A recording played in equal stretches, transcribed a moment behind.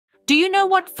Do you know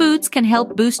what foods can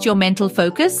help boost your mental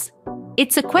focus?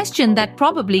 It's a question that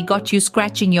probably got you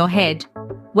scratching your head.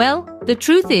 Well, the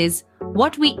truth is,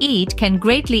 what we eat can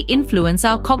greatly influence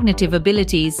our cognitive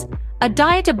abilities. A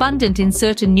diet abundant in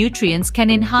certain nutrients can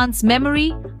enhance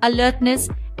memory, alertness,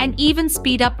 and even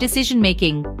speed up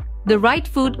decision-making. The right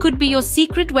food could be your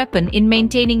secret weapon in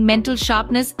maintaining mental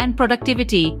sharpness and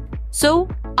productivity. So,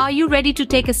 are you ready to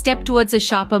take a step towards a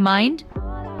sharper mind?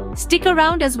 Stick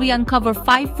around as we uncover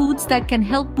 5 foods that can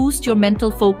help boost your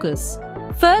mental focus.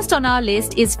 First on our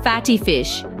list is fatty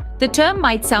fish. The term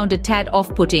might sound a tad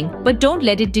off-putting, but don't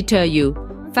let it deter you.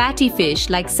 Fatty fish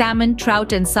like salmon,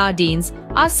 trout, and sardines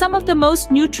are some of the most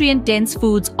nutrient-dense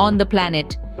foods on the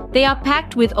planet. They are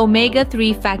packed with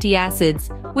omega-3 fatty acids,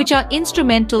 which are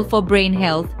instrumental for brain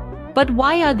health. But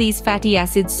why are these fatty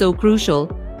acids so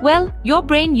crucial? Well, your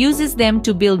brain uses them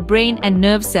to build brain and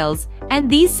nerve cells, and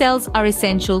these cells are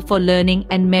essential for learning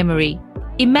and memory.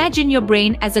 Imagine your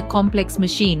brain as a complex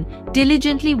machine,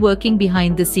 diligently working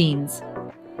behind the scenes.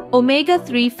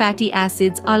 Omega-3 fatty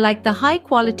acids are like the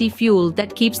high-quality fuel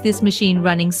that keeps this machine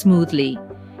running smoothly.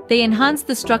 They enhance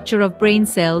the structure of brain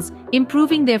cells,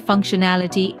 improving their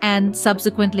functionality and,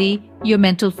 subsequently, your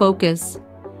mental focus.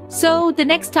 So, the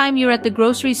next time you're at the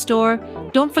grocery store,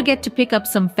 don't forget to pick up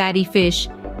some fatty fish.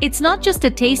 It's not just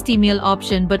a tasty meal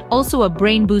option, but also a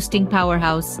brain-boosting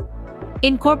powerhouse.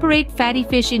 Incorporate fatty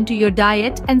fish into your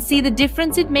diet and see the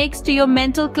difference it makes to your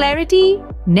mental clarity.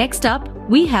 Next up,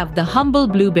 we have the humble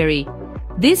blueberry.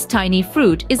 This tiny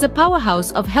fruit is a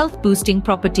powerhouse of health-boosting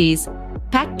properties.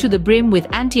 Packed to the brim with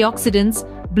antioxidants,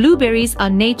 blueberries are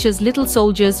nature's little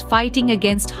soldiers fighting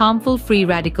against harmful free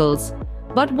radicals.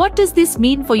 But what does this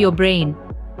mean for your brain?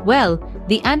 Well,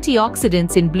 the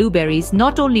antioxidants in blueberries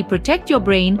not only protect your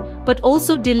brain, but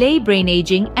also delay brain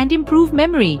aging and improve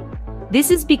memory. This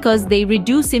is because they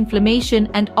reduce inflammation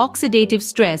and oxidative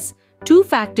stress, 2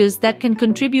 factors that can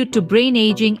contribute to brain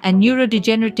aging and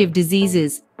neurodegenerative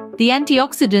diseases. The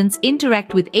antioxidants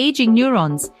interact with aging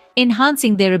neurons,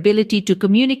 enhancing their ability to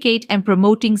communicate and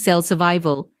promoting cell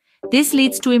survival. This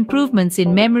leads to improvements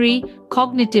in memory,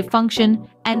 cognitive function,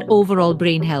 and overall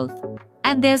brain health.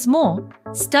 And there's more.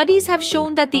 Studies have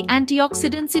shown that the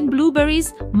antioxidants in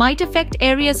blueberries might affect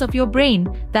areas of your brain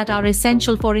that are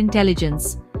essential for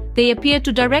intelligence. They appear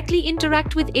to directly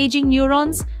interact with aging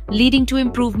neurons, leading to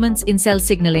improvements in cell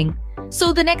signaling.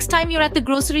 So the next time you're at the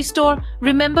grocery store,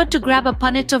 remember to grab a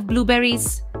punnet of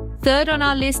blueberries. Third on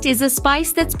our list is a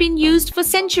spice that's been used for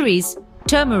centuries: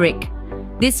 turmeric.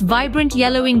 This vibrant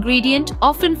yellow ingredient,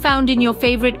 often found in your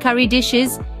favorite curry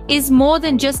dishes, is more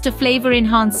than just a flavor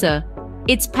enhancer.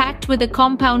 It's packed with a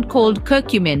compound called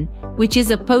curcumin, which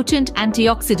is a potent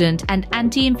antioxidant and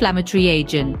anti-inflammatory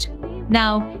agent.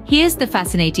 Now, here's the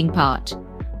fascinating part.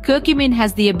 Curcumin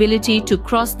has the ability to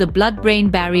cross the blood-brain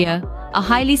barrier, a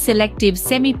highly selective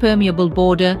semi-permeable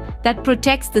border that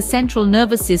protects the central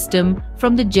nervous system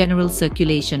from the general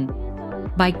circulation.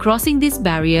 By crossing this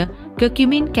barrier,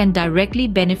 curcumin can directly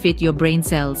benefit your brain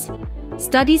cells.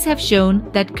 Studies have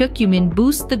shown that curcumin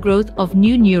boosts the growth of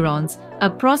new neurons, a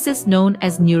process known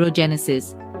as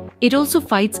neurogenesis. It also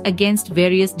fights against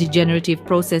various degenerative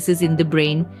processes in the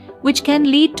brain, which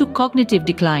can lead to cognitive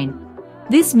decline.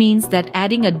 This means that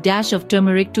adding a dash of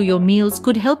turmeric to your meals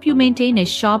could help you maintain a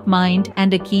sharp mind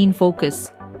and a keen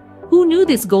focus. Who knew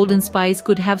this golden spice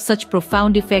could have such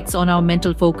profound effects on our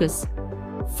mental focus?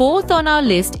 Fourth on our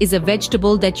list is a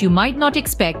vegetable that you might not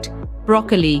expect: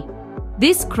 broccoli.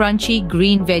 This crunchy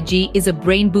green veggie is a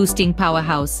brain-boosting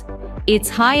powerhouse. Its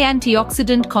high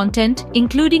antioxidant content,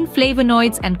 including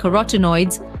flavonoids and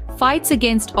carotenoids, fights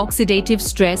against oxidative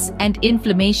stress and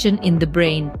inflammation in the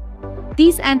brain.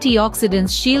 These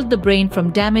antioxidants shield the brain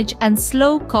from damage and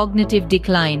slow cognitive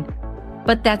decline.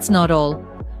 But that's not all.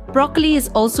 Broccoli is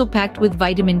also packed with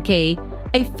vitamin K,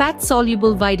 a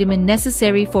fat-soluble vitamin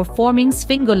necessary for forming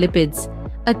sphingolipids,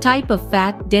 a type of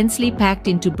fat densely packed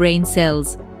into brain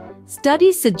cells.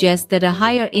 Studies suggest that a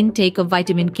higher intake of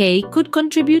vitamin K could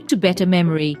contribute to better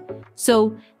memory.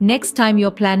 So, next time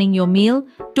you're planning your meal,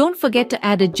 don't forget to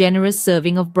add a generous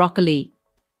serving of broccoli.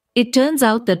 It turns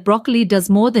out that broccoli does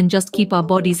more than just keep our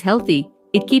bodies healthy,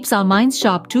 it keeps our minds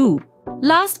sharp too.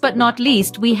 Last but not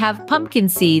least, we have pumpkin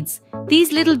seeds.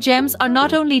 These little gems are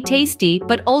not only tasty,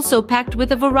 but also packed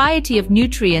with a variety of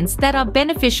nutrients that are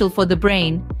beneficial for the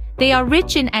brain. They are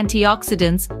rich in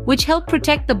antioxidants, which help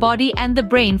protect the body and the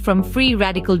brain from free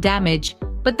radical damage.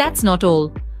 But that's not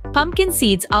all. Pumpkin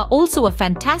seeds are also a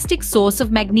fantastic source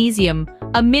of magnesium,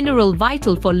 a mineral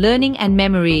vital for learning and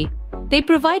memory. They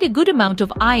provide a good amount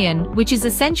of iron, which is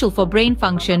essential for brain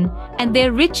function, and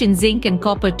they're rich in zinc and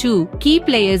copper too, key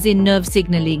players in nerve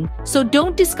signaling. So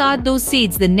don't discard those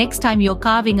seeds the next time you're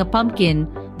carving a pumpkin.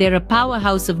 They're a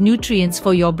powerhouse of nutrients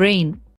for your brain.